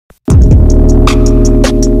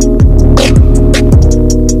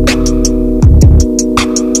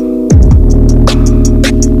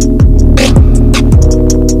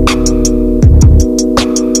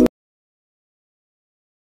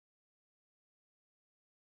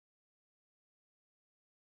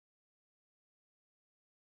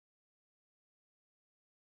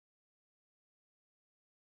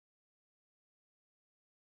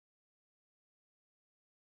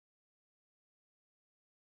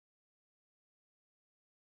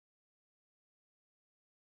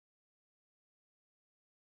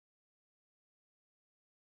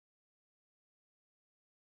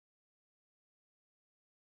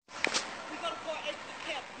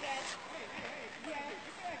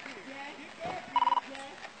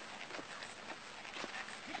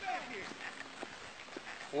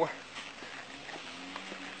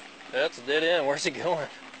That's a dead end. Where's he going?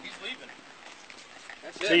 He's leaving.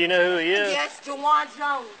 That's so you know who he is? Yes, Juan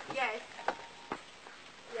Jones. Yes.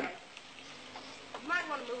 Yes. You might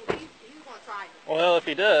want to move. He's going to try it. Well, if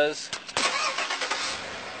he does.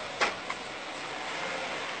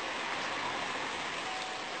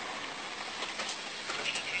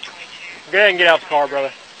 Go ahead and get out the car,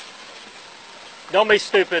 brother. Don't be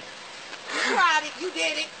stupid. You tried it. You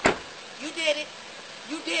did it. You did it.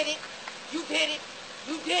 You did it. You did it.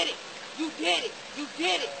 You did it. You did it. You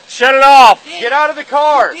did it. Shut it off. Get out of the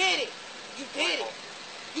car. You did it. You did it.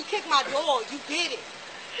 You kicked my door. You did it.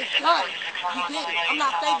 It's done. You did it. I'm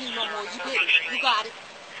not faking you no more. You did it. You got it.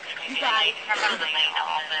 You got it.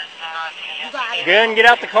 You got it. Go ahead and get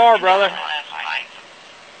out the car, brother.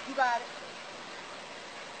 You got it.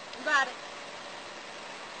 You got it.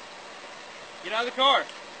 Get out of the car.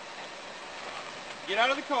 Get out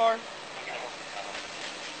of the car.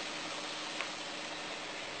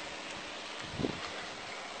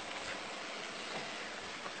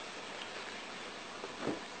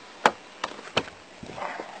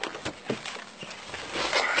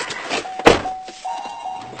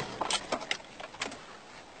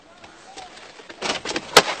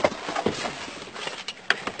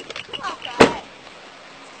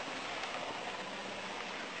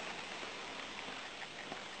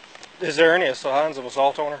 Is there any signs of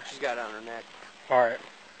assault on her? She's got it on her neck. All right.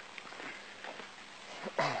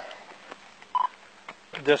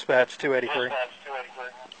 Dispatch 283.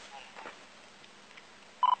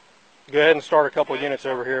 Go ahead and start a couple of units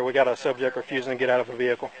over here. We got a subject refusing to get out of a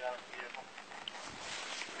vehicle.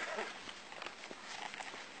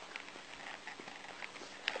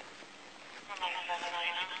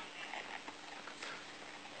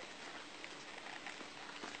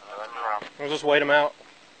 We'll just wait him out.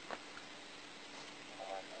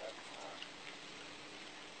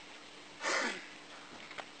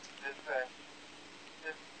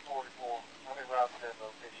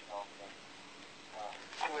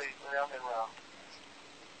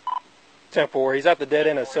 Temple, he's at the dead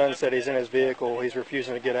end of Sunset. He's in his vehicle. He's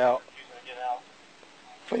refusing to get out.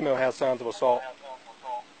 Female has signs of assault.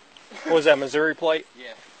 What was that, Missouri plate?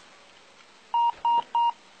 Yeah.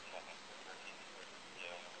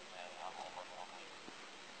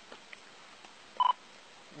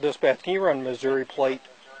 Dispatch, can you run Missouri plate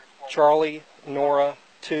Charlie, Nora,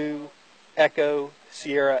 2, Echo,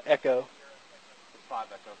 Sierra, Echo? 5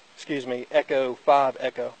 Echo. Excuse me, Echo, 5,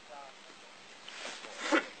 Echo.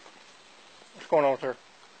 What's going on with her?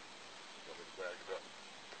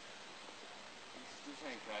 Just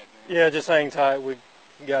hang tight, man. Yeah, just hang tight. We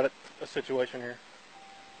got a situation here.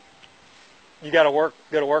 You got to work?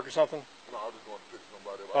 Go to work or something? No, I just want to pick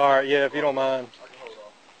somebody up. All right, yeah, if you don't mind. I can hold on.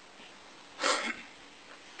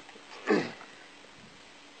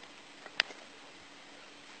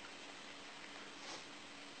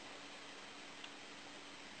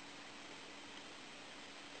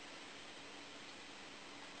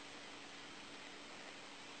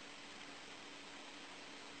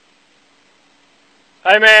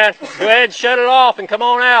 Hey, man, go ahead and shut it off and come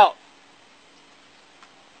on out.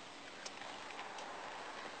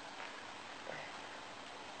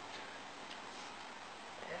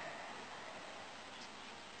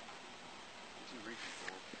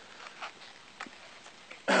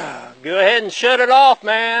 Go ahead and shut it off,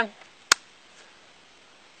 man.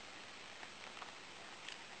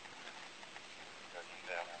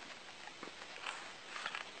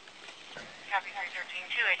 Copy 313,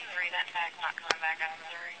 283, that tag's not coming back out of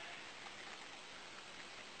Missouri.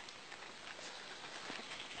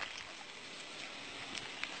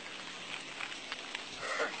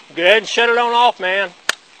 Go ahead and shut it on off, man.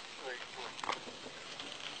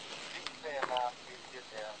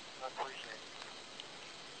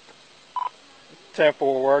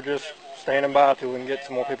 Temple, we're just standing by till we can get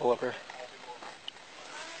some more people up here.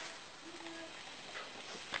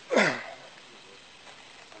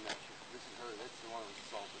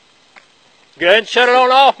 Go ahead and shut it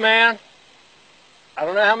on off, man. I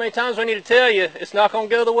don't know how many times we need to tell you, it's not going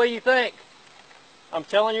to go the way you think. I'm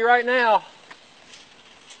telling you right now.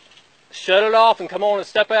 Shut it off and come on and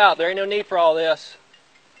step out. There ain't no need for all this.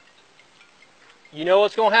 You know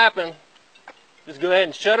what's going to happen. Just go ahead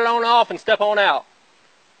and shut it on off and step on out.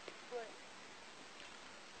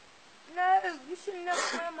 No, you should never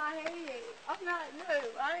turn my head. I'm not, no,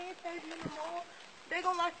 I ain't taking you no more. They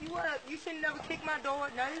gonna lock you up. You should never kick my door,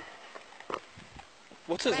 no.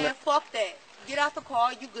 What's his name? Man, fuck that. Get out the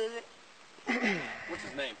car, you good. What's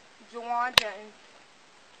his name? Juan.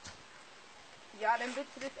 Y'all done been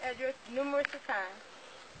to this address numerous of times.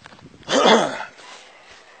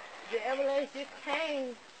 The ambulance just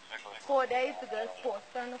came 4 days ago for a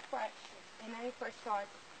sternal fracture and ain't first charge.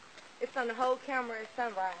 It's on the whole camera at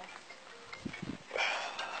Sunrise.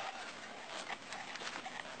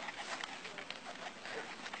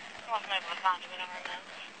 Wasn't able to find you in our notes.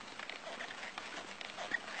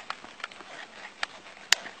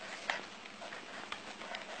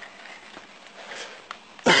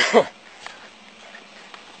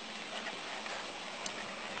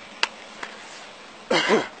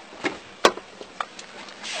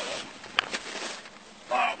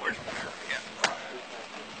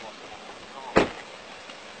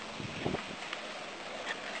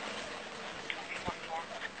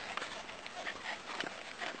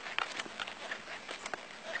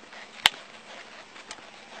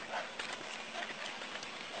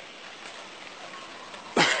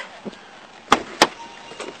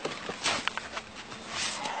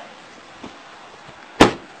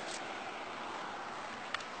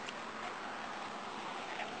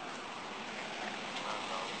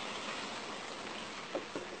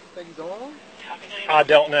 I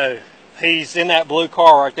don't know. He's in that blue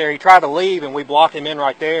car right there. He tried to leave and we blocked him in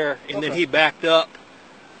right there, and then he backed up,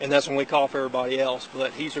 and that's when we call for everybody else.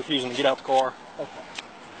 But he's refusing to get out the car.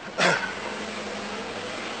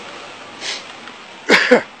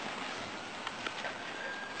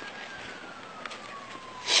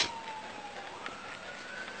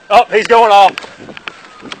 Oh, he's going off.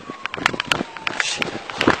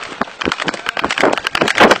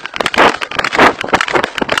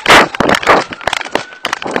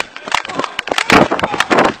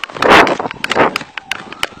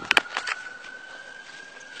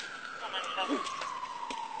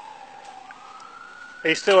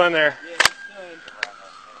 He's still in there. Yeah,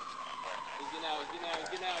 he's getting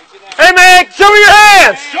out. Hey, man, show me your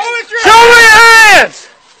hands! Show us your Show me your hands!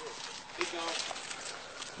 Keep going.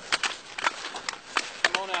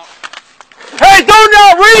 Come on out. Hey, do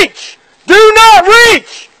not reach! Do not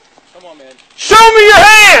reach! Come on, man. Show me your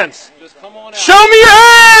hands! Just come on out. Show me your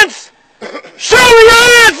hands! Show me your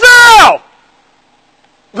hands now!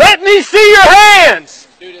 Let me see your hands!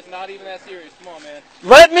 Dude, it's not even that serious. Come on, man.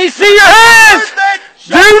 Let me see your hands!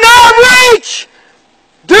 Do not reach!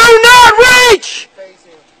 Do not reach!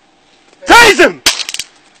 Tase him!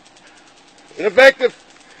 Ineffective.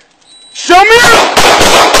 Show me your...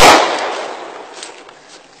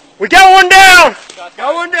 We got one down!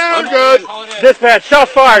 Going down. I'm good. Call it in. Dispatch,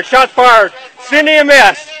 shots fired, shots fired. Send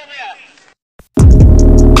EMS.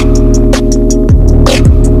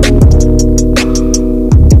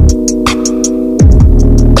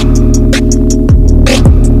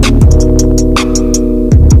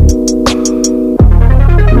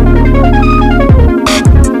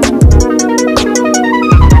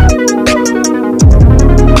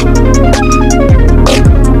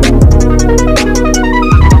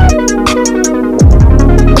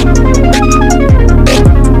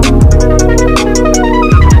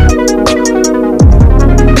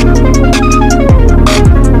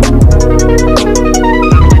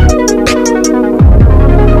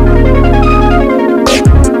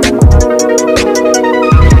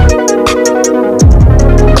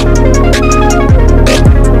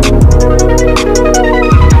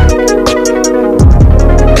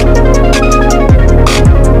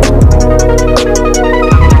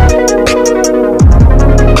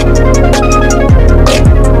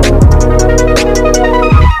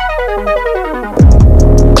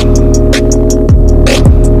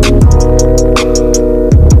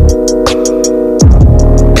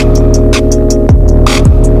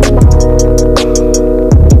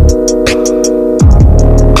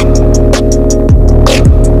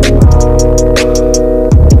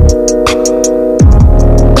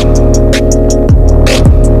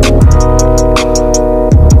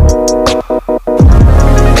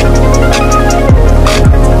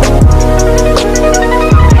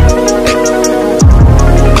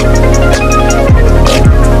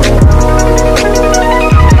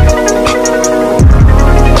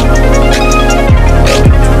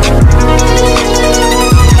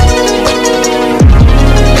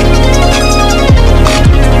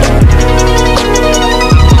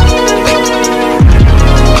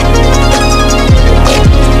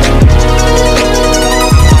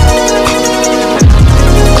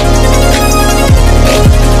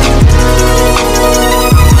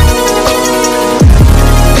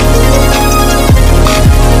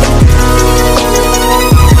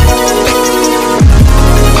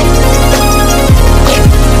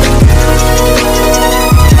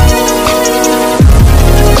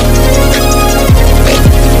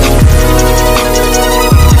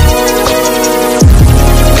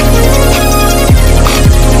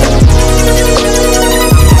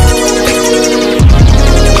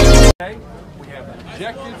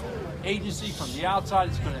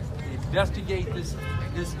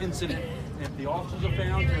 this incident. If the officers are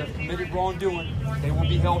found to have committed wrongdoing, they will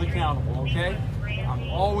be held accountable, okay? I'm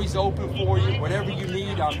always open for you. Whatever you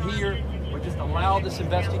need, I'm here. But just allow this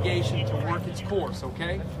investigation to work its course,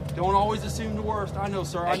 okay? Don't always assume the worst. I know,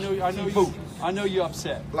 sir. I know you're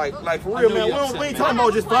upset. Like for real, man. We ain't talking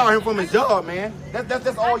about just fire him from his job, man.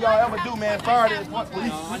 That's all y'all ever do, man. Fire this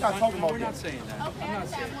police. We're not talking about that. We're not saying that. Okay, I'm not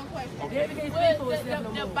saying that.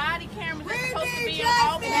 The body cameras are supposed to be in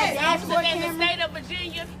all officers in the state of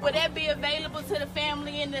Virginia. Would that be available to the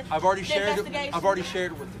family in the I've already shared investigation? I've already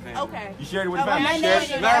shared it with the family. Okay. You shared it with the Okay.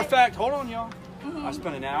 family? Matter of fact, hold on, y'all. I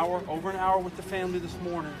spent over an hour with the family this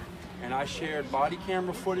morning, and I shared body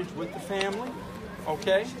camera footage with the family,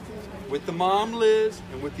 okay? With the mom, Liz,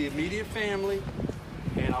 and with the immediate family,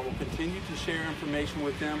 and I will continue to share information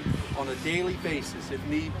with them on a daily basis if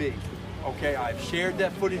need be. Okay, I've shared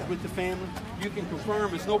that footage with the family. You can confirm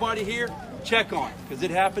there's nobody here, check on it, because it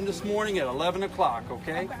happened this morning at 11 o'clock,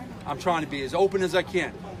 okay? I'm trying to be as open as I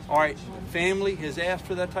can. All right, family has asked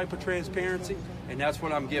for that type of transparency, and that's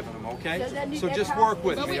what I'm giving them, okay? So just work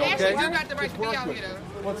with me, okay? We got the right to be out here, though.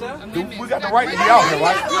 What's that? We got the right to be out here,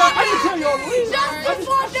 right? I can tell you all the reasons.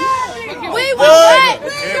 We want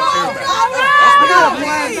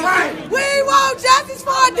what? We want justice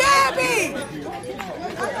for Debbie.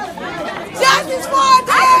 Justice for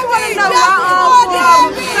Debbie. Justice for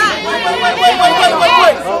Debbie.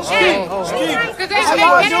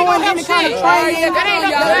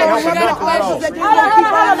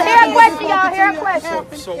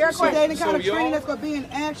 They ain't kind of training that's going to be in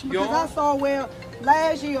action, because I saw where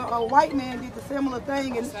last year a white man did the similar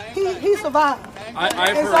thing and he survived. I've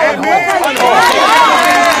heard.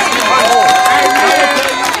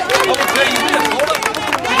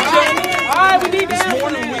 This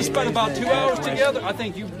morning we spent about 2 hours together. I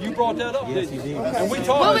think you brought that up, didn't you? And we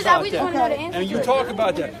talked about that. And you talk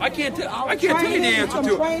about that. I can't tell you the answer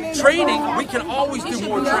to it. Training, we can always do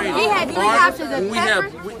more training. We had 3 options of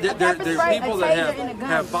there's people that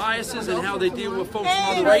have biases in how they deal with folks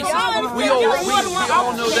from other races. We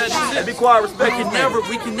all know that exists. Be quiet, respect.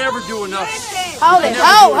 We can never do enough. Hold it.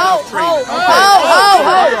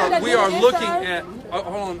 We are looking at.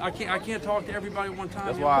 Hold on, I can't talk to everybody at one time.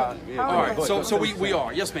 That's why. Yeah. All right, so we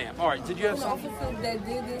are. Yes, ma'am. All right, did you have something?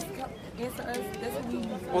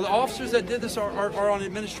 Well, the officers that did this are on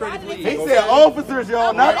administrative leave. He said officers,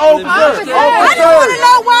 y'all, not officers. I just want to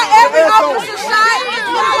know why every officer shot.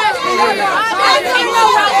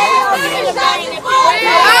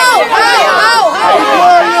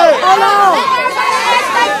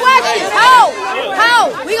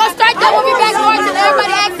 We gonna start that when we back to work and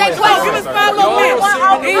everybody ask that question. Give us 5 little minutes.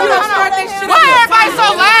 Why everybody so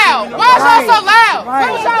loud? Why is y'all so loud? Why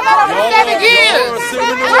was y'all let on them 7 years?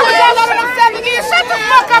 Why was y'all let on them 7 years? Shut the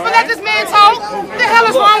fuck up and let this man talk. What the hell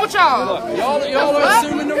is wrong with y'all? Y'all are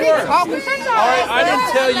assuming the worst. All right, I didn't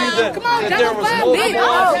tell you that there was multiple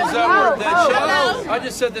officers that shot. I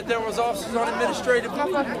just said that there was officers on administrative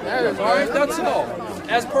leave. All right, that's all.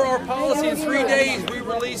 As per our policy, in 3 days we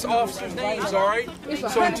release officers' names. All right.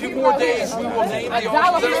 So in 2 more days we will name the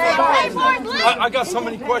officers. I got so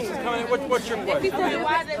many questions coming in. What's your question?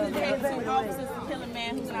 Why does it take 2 officers to kill a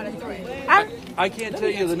man who's not a threat? I can't tell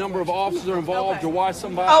you the number of officers involved or why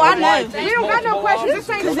somebody. Oh, I know. We don't got no questions. This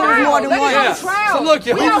ain't a There's more trial. than one. Yeah. So look,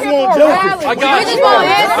 you just want justice. I got you. We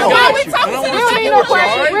don't need no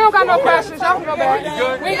questions. We don't got no questions. Y'all can go back.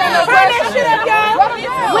 We ain't got no questions.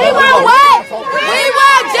 We want what? We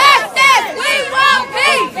want justice. We want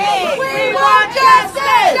peace. We want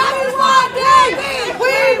justice. Justice for Debbie.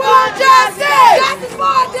 We want justice. Justice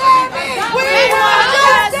for Debbie. We want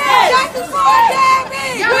justice. Justice for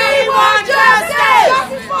Debbie. We want justice.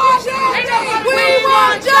 Justice for Debbie. We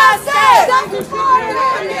want justice. Justice for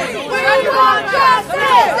Debbie. We want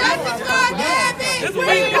justice. Justice for Debbie.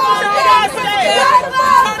 We want justice.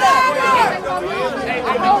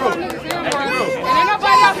 And ain't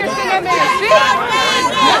nobody out here saying that man shit.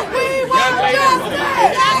 We want justice.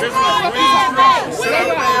 We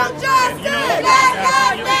want justice. Let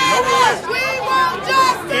God have us. We want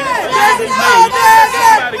justice. Let God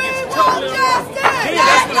have us. We want justice.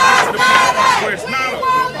 Let God have us. We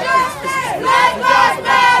want justice. Let God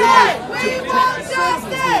have us. We want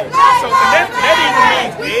justice. That even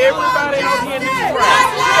means everybody out here in this crowd.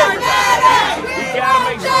 We gotta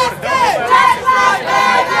make sure that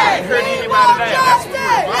nobody hurt anybody there. That's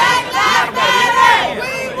not about it.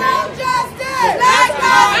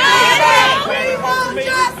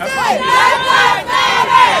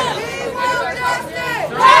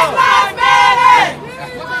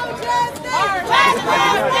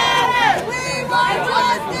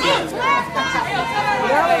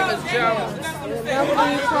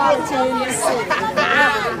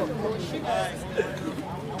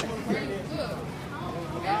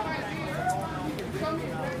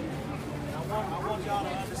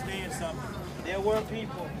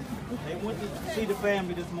 people, they went to see the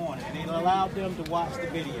family this morning, and they allowed them to watch the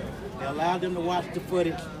video. They allowed them to watch the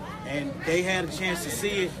footage, and they had a chance to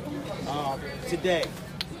see it today.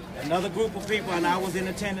 Another group of people, and I was in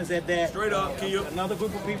attendance at that. Straight up, Kia. Another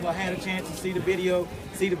group of people had a chance to see the video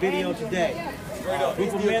today.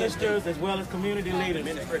 Group of ministers as well as community leaders.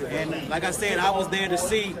 And like I said, I was there to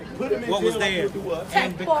see what was there.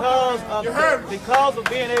 And because of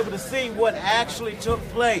being able to see what actually took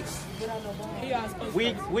place,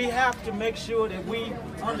 we have to make sure that we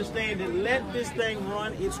understand that let this thing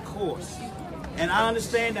run its course. And I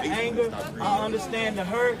understand the anger, I understand the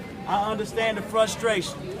hurt, I understand the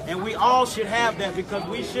frustration. And we all should have that, because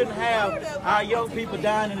we shouldn't have our young people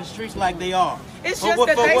dying in the streets like they are. It's just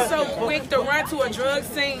that they so quick to run to a drug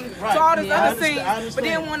scene, to all this other scenes. But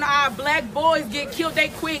then when our black boys get killed, they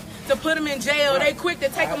quick to put them in jail. They quick to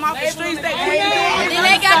take them off the streets. They quick to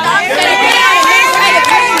They got the sit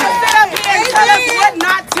up here and tell us what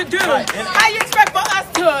not to do. How you expect for us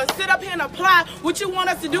to sit up here and apply what you want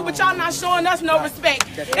us to do, but y'all not showing us no respect?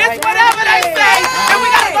 It's whatever they say, and we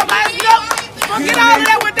gotta go back. Forget all of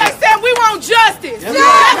that, what they said. We want justice. That's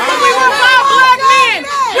what we want for our black men.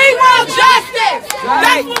 We want justice.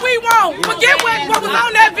 That's what we want. Forget what was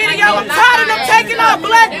on that video. I'm tired of them taking our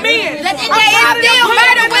black men. Let the nigga still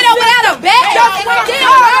murder widow without a back. That's what I'm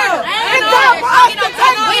tired of. It's time for us to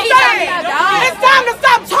take a stand. It's time to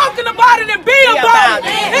stop talking about it and be about it.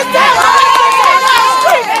 It's time for us to take our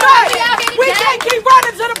streets back. We can't keep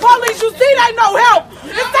running to the police. You see, they no help.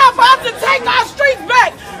 It's time for us to take our streets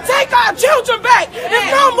back. Take our children back.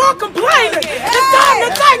 There's no more complaining. It's time to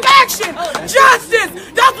take action. Justice.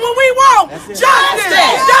 That's what we want. Justice.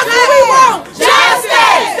 That's what we want.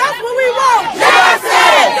 Justice. That's what we want.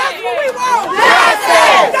 Justice. That's what we want.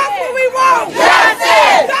 Justice. That's what we want.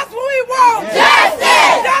 Justice. That's what we want.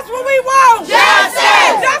 Justice. That's what we want.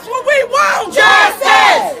 Justice. That's what we want.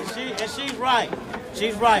 Justice. And she's right.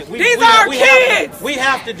 She's right. These are our kids. We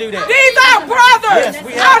have to do that. These are brothers.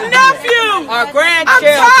 Yes, our nephews. Our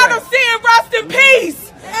grandchildren. I'm tired of seeing rest in peace.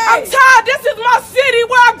 I'm tired. This is my city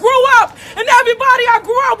where I grew up, and everybody I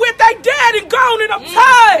grew up with, they dead and gone, and I'm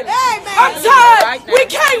tired. I'm tired. We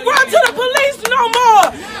can't run to the police no more.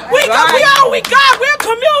 We all we got. We're a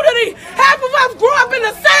community. Half of us grew up in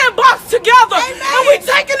the sandbox together, and we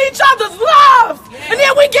taking each other's lives, and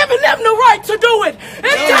then we giving them the right to do it.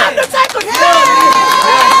 It's time to take a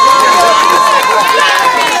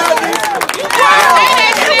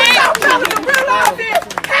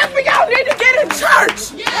half of y'all need to get in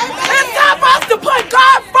church. It's time for us to put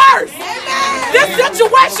God first. This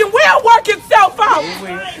situation will work itself out.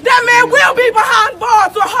 That man will be behind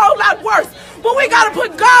bars or a whole lot worse. But we got to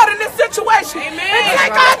put God in this situation and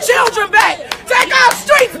take our children back. Take our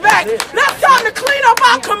streets back. It's time to clean up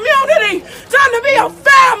our community. Time to be a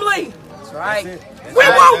family. That's right. We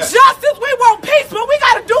want justice, we want peace, but we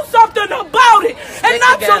got to do something about it. And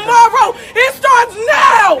not tomorrow. It starts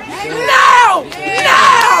now. Now.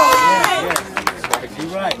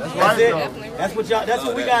 You're right. That's it. That's what y'all. That's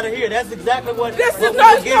what we gotta hear. That's exactly what. This is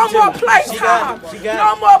no more playtime.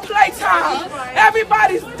 No more playtime.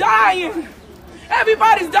 Everybody's dying.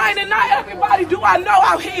 Everybody's dying, and not everybody do I know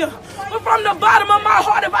out here. But from the bottom of my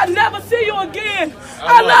heart, if I never see you again,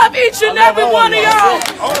 I love each and every one of y'all,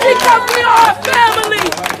 because we are a family.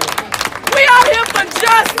 We are here for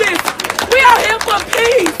justice. We are here for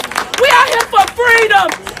peace. We are here for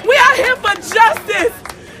freedom. We are here for justice.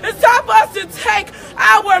 It's time for us to take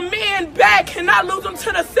our men back and not lose them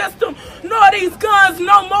to the system, nor these guns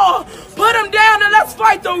no more. Put them down and let's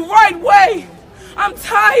fight the right way. I'm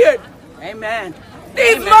tired. Amen.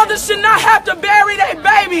 These mothers should not have to bury their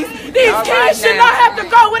babies. These kids should not have to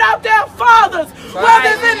go without their fathers. Whether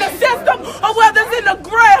it's in the system or whether it's in the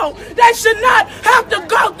ground, they should not have to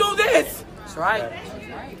go through this. That's right.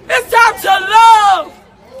 It's time to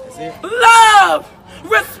love,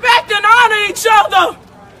 respect, and honor each other.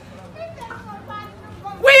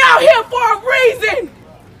 We out here for a reason.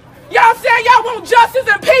 Y'all saying y'all want justice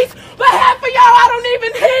and peace, but half of y'all I don't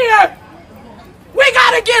even hear. We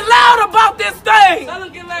gotta get loud about this thing. Get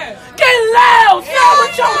loud. Get loud. Say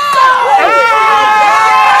what your soul.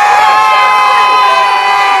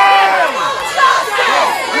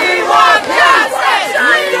 We want justice.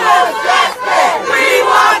 We want justice. We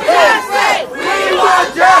want justice. We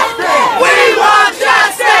want justice. We want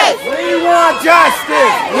justice. We want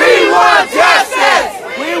justice. We want justice.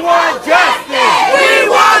 We want justice.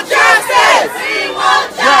 We want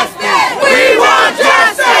justice. We want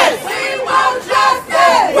justice. We want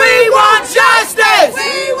justice. We want justice.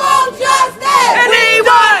 We want justice. And we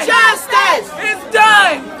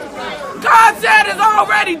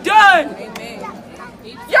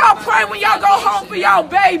y'all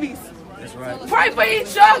babies. That's right. Pray for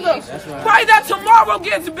each other. That's right. Pray that tomorrow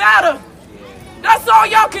gets better. That's all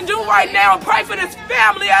y'all can do right now. Pray for this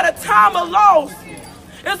family at a time of loss.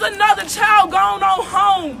 There's another child gone on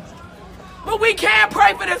home. But we can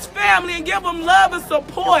pray for this family and give them love and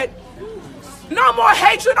support. No more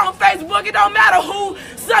hatred on Facebook. It don't matter who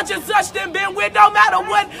such and such done been with. Don't matter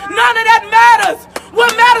what. None of that matters.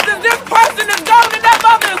 What matters is this person is gone and that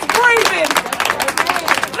mother is grieving.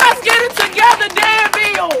 Let's get it together,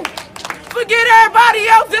 Danville. Forget everybody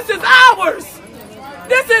else. This is ours.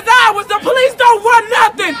 This is ours. The police don't run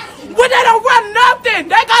nothing. When they don't run nothing,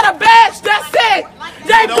 they got a badge. That's it.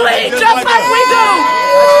 They bleed just like we do.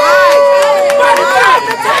 But it's time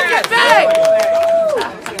to take it back.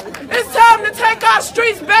 It's time to take our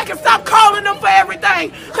streets back and stop calling them for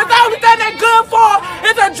everything. Because the only thing they're good for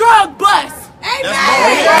is a drug bust.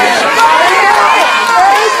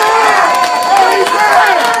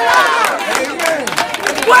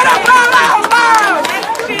 What about our lives?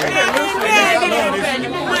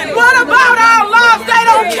 What about our lives? They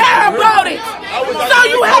don't care about it. So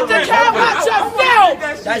you have to care about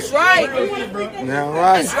yourself. That's right. Now,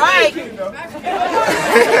 right. That's right.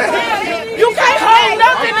 You can't hold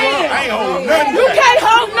nothing in. I ain't holding nothing. You can't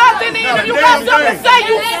hold nothing in. If you got something to say,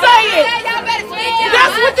 you say it.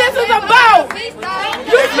 That's what this is about.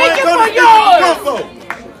 You speaking for yours.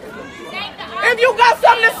 If you got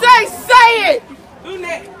something to say it.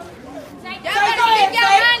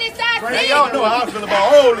 Man, y'all know how I feel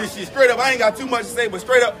about all this shit. Straight up, I ain't got too much to say, but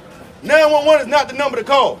straight up, 911 is not the number to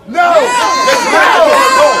call. No! That's not the number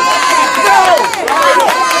to call. No!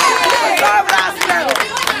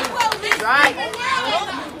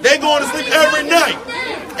 They going to sleep every night.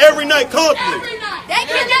 Every night, constantly. They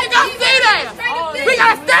can't see that. We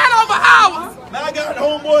got to stand over hours. Now I got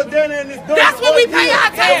homeboys down there in this door. That's what we pay our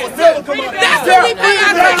taxes to. That's what we pay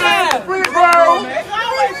our taxes to. Free, bro.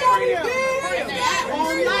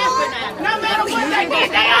 No matter what they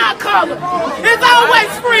get, they are covered. It's always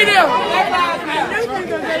freedom.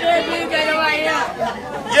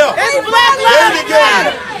 Yeah. It's Black Lives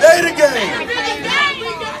Matter. They the game.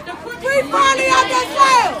 Free money out that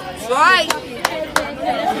cell. That's right.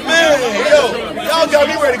 Man, yo, y'all got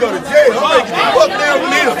me ready to go to jail. I'm ready to get the fuck down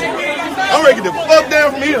from here. I'm ready to get the fuck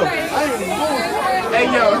down from here. Hey,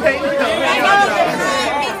 yo,